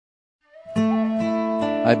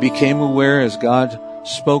I became aware as God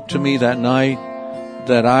spoke to me that night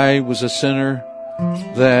that I was a sinner,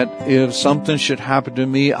 that if something should happen to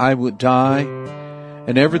me, I would die.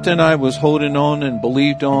 And everything I was holding on and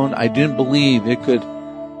believed on, I didn't believe it could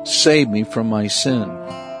save me from my sin.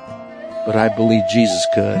 But I believed Jesus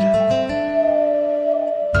could.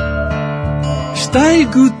 Stay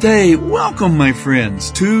good day. Welcome, my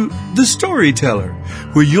friends, to The Storyteller,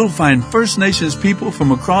 where you'll find First Nations people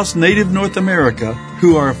from across native North America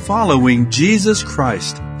who are following Jesus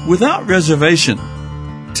Christ without reservation.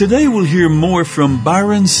 Today we'll hear more from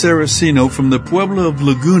Byron Sarracino from the Pueblo of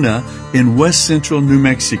Laguna in west central New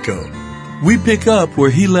Mexico. We pick up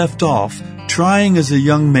where he left off, trying as a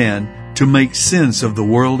young man to make sense of the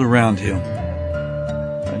world around him.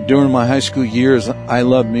 During my high school years, I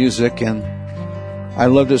loved music, and I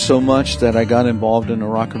loved it so much that I got involved in a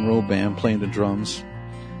rock and roll band playing the drums.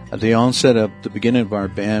 At the onset of the beginning of our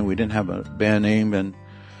band, we didn't have a band name, and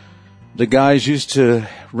the guys used to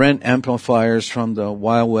rent amplifiers from the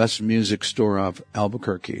Wild West music store of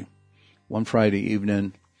Albuquerque. One Friday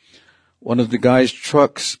evening, one of the guys'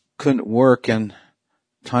 trucks couldn't work, and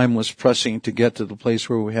time was pressing to get to the place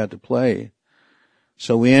where we had to play.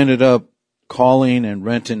 So we ended up calling and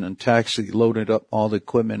renting a taxi, loaded up all the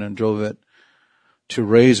equipment, and drove it to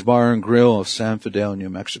Ray's Bar and Grill of San Fidel, New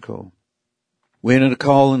Mexico. We ended up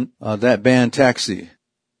calling that band Taxi.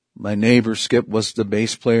 My neighbor Skip was the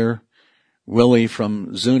bass player. Willie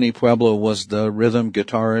from Zuni Pueblo was the rhythm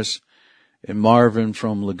guitarist. And Marvin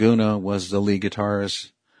from Laguna was the lead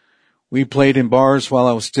guitarist. We played in bars while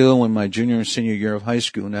I was still in my junior and senior year of high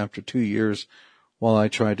school, and after 2 years, while I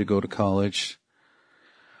tried to go to college.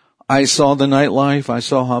 I saw the nightlife. I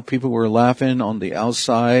saw how people were laughing on the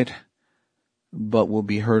outside, but will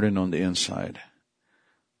be hurting on the inside.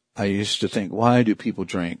 I used to think, why do people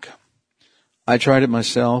drink? I tried it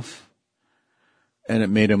myself, and it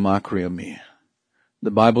made a mockery of me.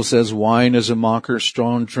 The Bible says, wine is a mocker,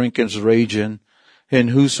 strong drink is raging, and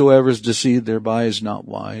whosoever is deceived thereby is not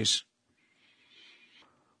wise.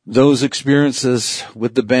 Those experiences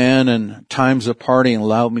with the band and times of partying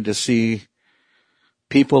allowed me to see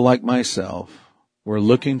people like myself were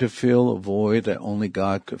looking to fill a void that only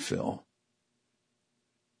God could fill.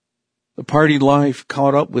 The party life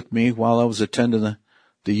caught up with me while I was attending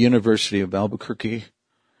the University of Albuquerque.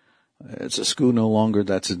 It's a school no longer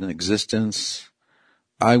that's in existence.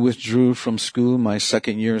 I withdrew from school my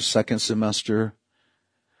second semester.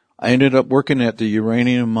 I ended up working at the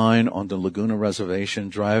uranium mine on the Laguna reservation,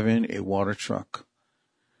 driving a water truck.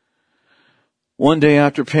 One day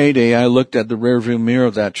after payday, I looked at the rearview mirror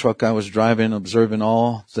of that truck I was driving, observing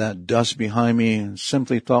all that dust behind me, and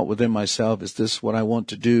simply thought within myself, is this what I want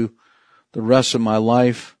to do the rest of my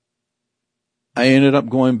life? I ended up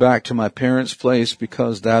going back to my parents' place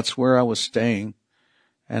because that's where I was staying,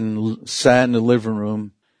 and sat in the living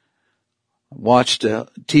room, watched a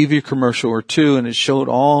TV commercial or two, and it showed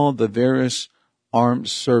all the various armed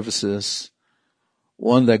services.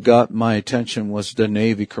 One that got my attention was the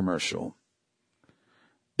Navy commercial.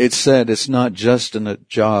 It said it's not just a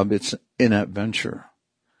job, it's an adventure.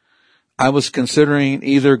 I was considering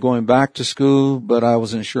either going back to school, but I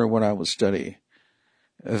wasn't sure what I would study.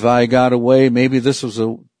 If I got away, maybe this was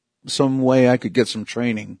some way I could get some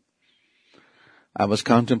training. I was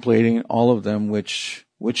contemplating all of them, which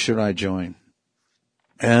should I join?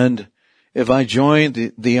 And if I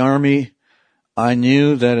joined the Army, I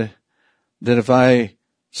knew that if I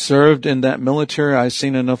served in that military, I've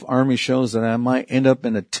seen enough Army shows that I might end up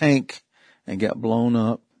in a tank and get blown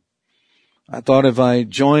up. I thought if I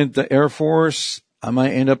joined the Air Force, I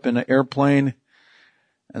might end up in an airplane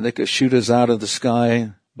and they could shoot us out of the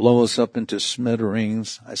sky, blow us up into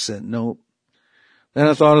smithereens. I said, nope. Then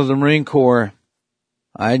I thought of the Marine Corps.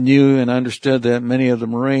 I knew and understood that many of the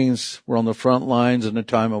Marines were on the front lines in the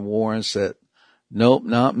time of war, and said, nope,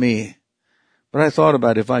 not me. But I thought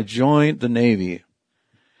about if I joined the Navy,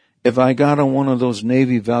 if I got on one of those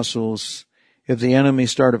Navy vessels, if the enemy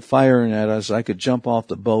started firing at us, I could jump off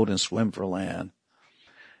the boat and swim for land.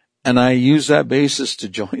 And I used that basis to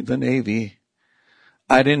join the Navy.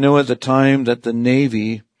 I didn't know at the time that the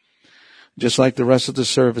Navy, just like the rest of the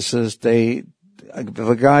services, if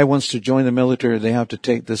a guy wants to join the military, they have to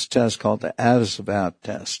take this test called the ASVAB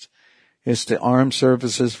test. It's the Armed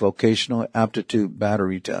Services Vocational Aptitude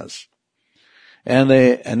Battery Test. And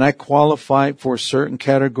I qualified for certain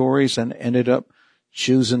categories and ended up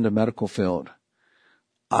choosing the medical field.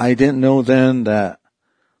 I didn't know then that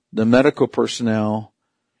the medical personnel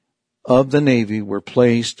of the Navy were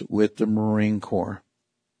placed with the Marine Corps.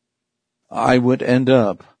 I would end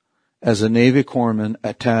up as a Navy corpsman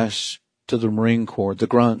attached to the Marine Corps, the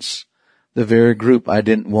grunts, the very group I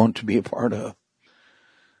didn't want to be a part of.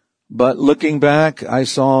 But looking back, I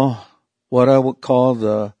saw what I would call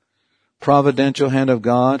the providential hand of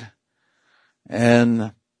God,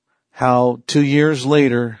 and how 2 years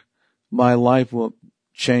later, my life will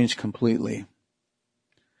change completely.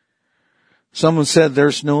 Someone said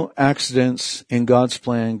there's no accidents in God's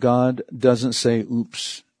plan. God doesn't say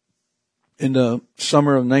oops. In the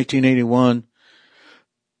summer of 1981,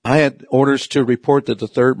 I had orders to report to the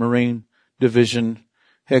 3rd Marine Division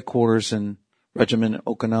headquarters in Regiment in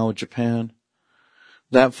Okinawa, Japan.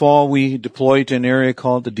 That fall, we deployed to an area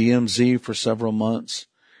called the DMZ for several months.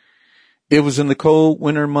 It was in the cold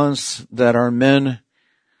winter months that our men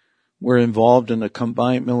were involved in a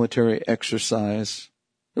combined military exercise.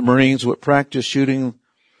 The Marines would practice shooting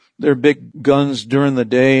their big guns during the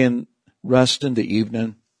day and rest in the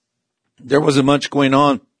evening. There wasn't much going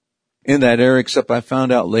on in that area, except I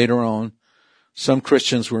found out later on some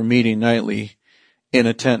Christians were meeting nightly in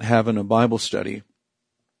a tent having a Bible study.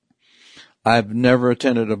 I've never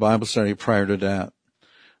attended a Bible study prior to that.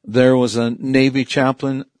 There was a Navy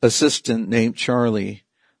chaplain assistant named Charlie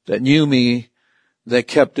that knew me, that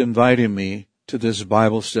kept inviting me to this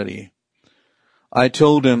Bible study. I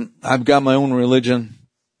told him, I've got my own religion.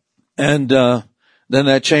 And then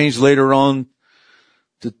that changed later on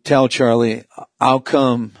to tell Charlie, I'll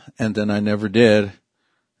come. And then I never did,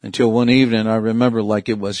 until one evening, I remember like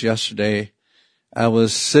it was yesterday. I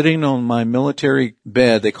was sitting on my military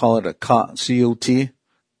bed, they call it a cot, C-O-T,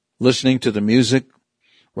 listening to the music,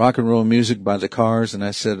 rock and roll music by the Cars, and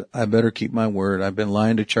I said, I better keep my word. I've been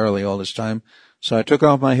lying to Charlie all this time. So I took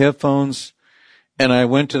off my headphones, and I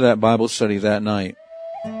went to that Bible study that night.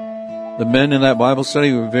 The men in that Bible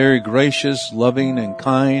study were very gracious, loving, and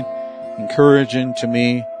kind, encouraging to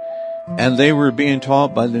me, and they were being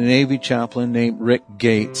taught by the Navy chaplain named Rick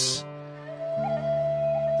Gates.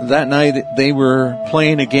 That night, they were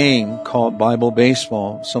playing a game called Bible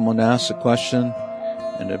Baseball. Someone asked a question,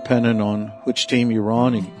 and depending on which team you were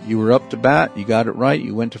on, you were up to bat, you got it right,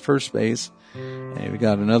 you went to first base. And if you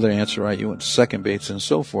got another answer right, you went to second base, and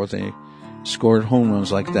so forth. They scored home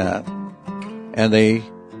runs like that. And they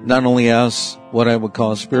not only asked what I would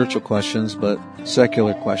call spiritual questions, but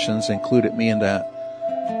secular questions, included me in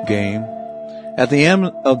that game. At the end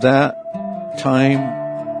of that time,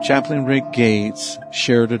 Chaplain Rick Gates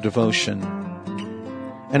shared a devotion.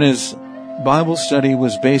 And his Bible study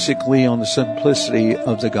was basically on the simplicity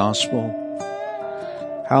of the gospel.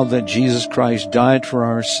 How that Jesus Christ died for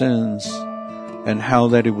our sins, and how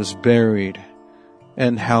that he was buried,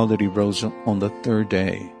 and how that he rose on the 3rd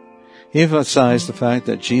day. He emphasized the fact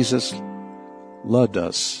that Jesus loved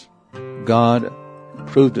us. God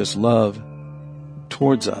proved his love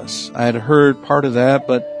towards us. I had heard part of that,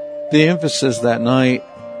 but the emphasis that night,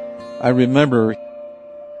 I remember,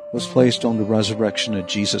 was placed on the resurrection of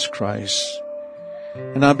Jesus Christ.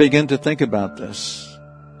 And I began to think about this.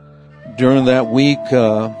 During that week,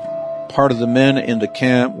 part of the men in the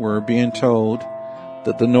camp were being told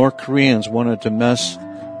that the North Koreans wanted to mess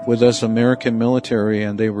with us American military,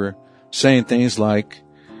 and they were saying things like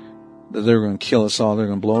that they were going to kill us all, they're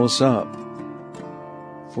going to blow us up.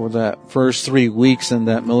 For that first 3 weeks in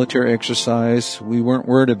that military exercise, we weren't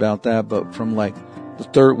worried about that, but from like the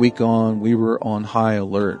 3rd week on, we were on high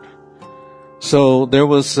alert. So there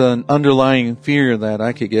was an underlying fear that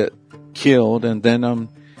I could get killed, and then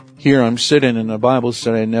I'm sitting in a Bible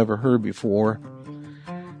study I never heard before,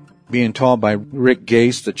 being taught by Rick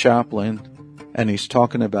Gates, the chaplain, and he's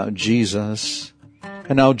talking about Jesus,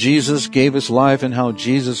 and how Jesus gave his life, and how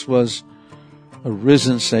Jesus was a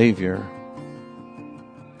risen Savior.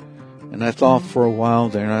 And I thought for a while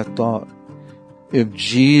there, and I thought, if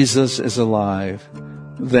Jesus is alive,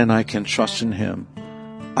 then I can trust in him.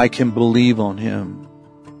 I can believe on him.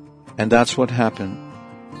 And that's what happened.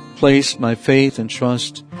 Placed my faith and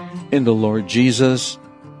trust in the Lord Jesus.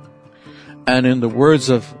 And in the words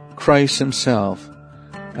of Christ himself,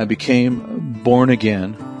 I became born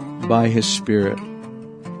again by his Spirit.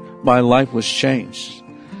 My life was changed.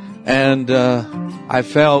 And I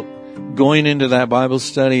felt going into that Bible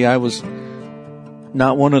study, I was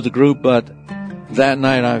not one of the group, but that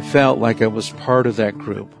night I felt like I was part of that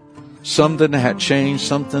group. Something had changed,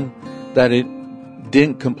 something that it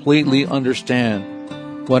didn't completely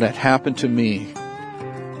understand what had happened to me.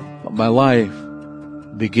 But my life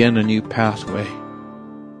began a new pathway.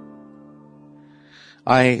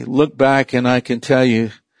 I look back and I can tell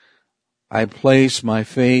you, I place my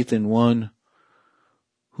faith in one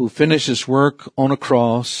who finished his work on a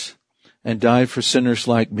cross and died for sinners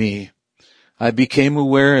like me. I became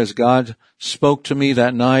aware as God spoke to me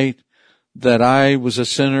that night that I was a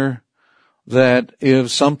sinner, that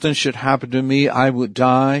if something should happen to me, I would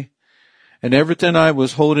die. And everything I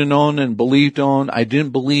was holding on and believed on, I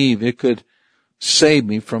didn't believe it could save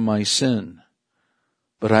me from my sin.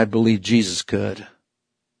 But I believed Jesus could.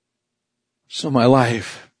 So my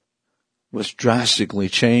life was drastically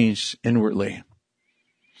changed inwardly.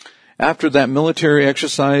 After that military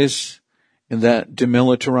exercise in that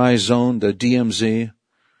demilitarized zone, the DMZ,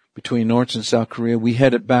 between North and South Korea, we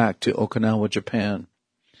headed back to Okinawa, Japan.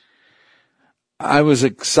 I was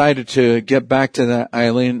excited to get back to that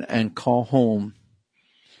island and call home.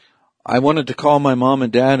 I wanted to call my mom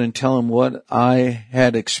and dad and tell them what I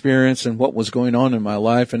had experienced and what was going on in my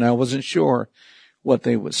life, and I wasn't sure what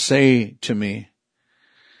they would say to me.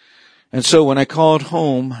 And so when I called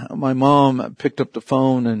home, my mom picked up the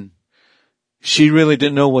phone, and she really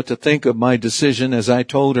didn't know what to think of my decision as I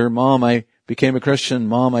told her, Mom, I became a Christian.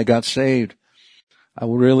 Mom, I got saved. I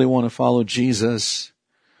really want to follow Jesus.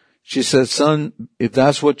 She said, son, if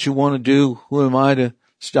that's what you want to do, who am I to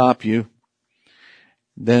stop you?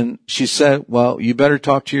 Then she said, well, you better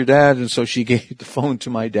talk to your dad. And so she gave the phone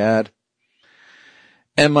to my dad.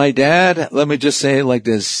 And my dad, let me just say it like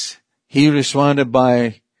this. He responded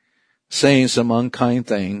by saying some unkind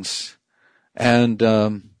things. And,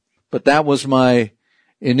 but that was my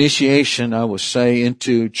initiation, I would say,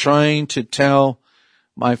 into trying to tell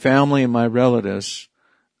my family and my relatives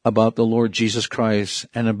about the Lord Jesus Christ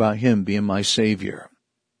and about Him being my Savior.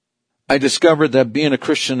 I discovered that being a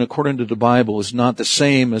Christian according to the Bible is not the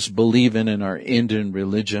same as believing in our Indian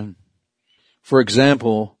religion. For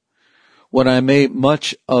example, when I made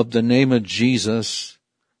much of the name of Jesus,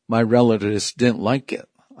 my relatives didn't like it.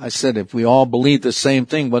 I said, if we all believe the same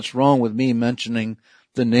thing, what's wrong with me mentioning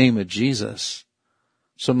the name of Jesus?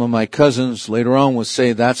 Some of my cousins later on would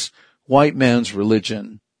say that's white man's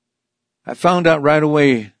religion. I found out right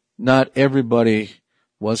away not everybody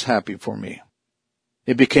was happy for me.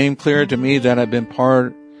 It became clear to me that I've been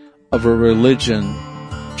part of a religion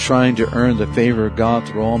trying to earn the favor of God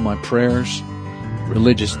through all my prayers,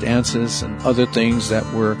 religious dances, and other things that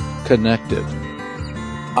were connected.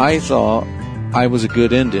 I thought I was a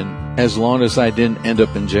good Indian as long as I didn't end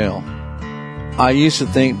up in jail. I used to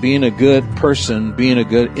think being a good person, being a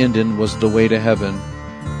good Indian was the way to heaven,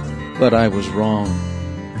 but I was wrong.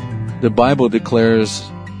 The Bible declares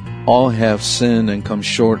all have sinned and come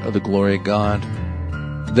short of the glory of God.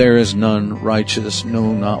 There is none righteous,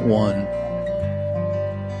 no, not one.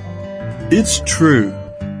 It's true.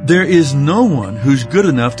 There is no one who's good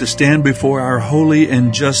enough to stand before our holy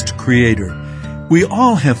and just Creator. We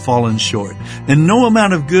all have fallen short, and no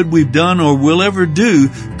amount of good we've done or will ever do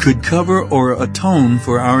could cover or atone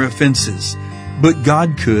for our offenses. But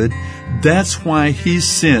God could. That's why He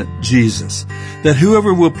sent Jesus, that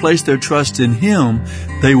whoever will place their trust in Him,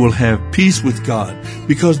 they will have peace with God,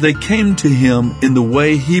 because they came to Him in the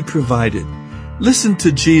way He provided. Listen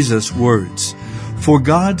to Jesus' words. For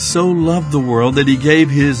God so loved the world that He gave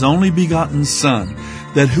His only begotten Son,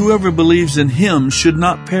 that whoever believes in Him should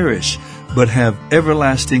not perish, but have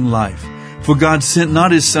everlasting life. For God sent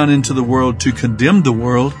not His Son into the world to condemn the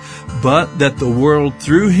world, but that the world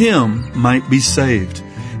through Him might be saved.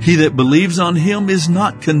 He that believes on Him is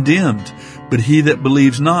not condemned, but he that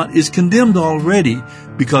believes not is condemned already,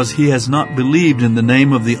 because he has not believed in the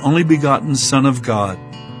name of the only begotten Son of God,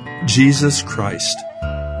 Jesus Christ.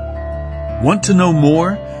 Want to know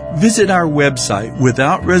more? Visit our website,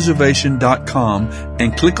 withoutreservation.com,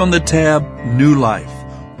 and click on the tab New Life.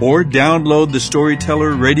 Or download the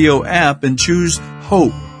Storyteller radio app and choose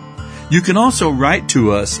Hope. You can also write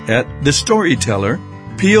to us at The Storyteller,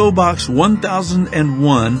 P.O. Box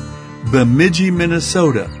 1001, Bemidji,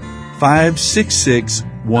 Minnesota,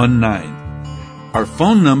 56619. Our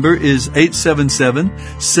phone number is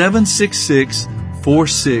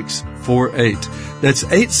 877-766-4648. That's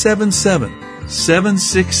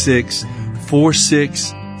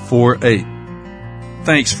 877-766-4648.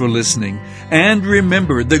 Thanks for listening. And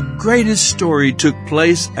remember, the greatest story took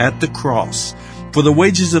place at the cross. For the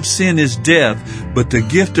wages of sin is death, but the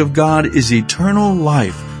gift of God is eternal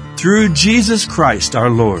life through Jesus Christ our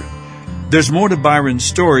Lord. There's more to Byron's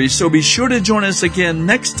story, so be sure to join us again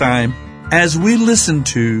next time as we listen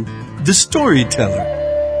to The Storyteller.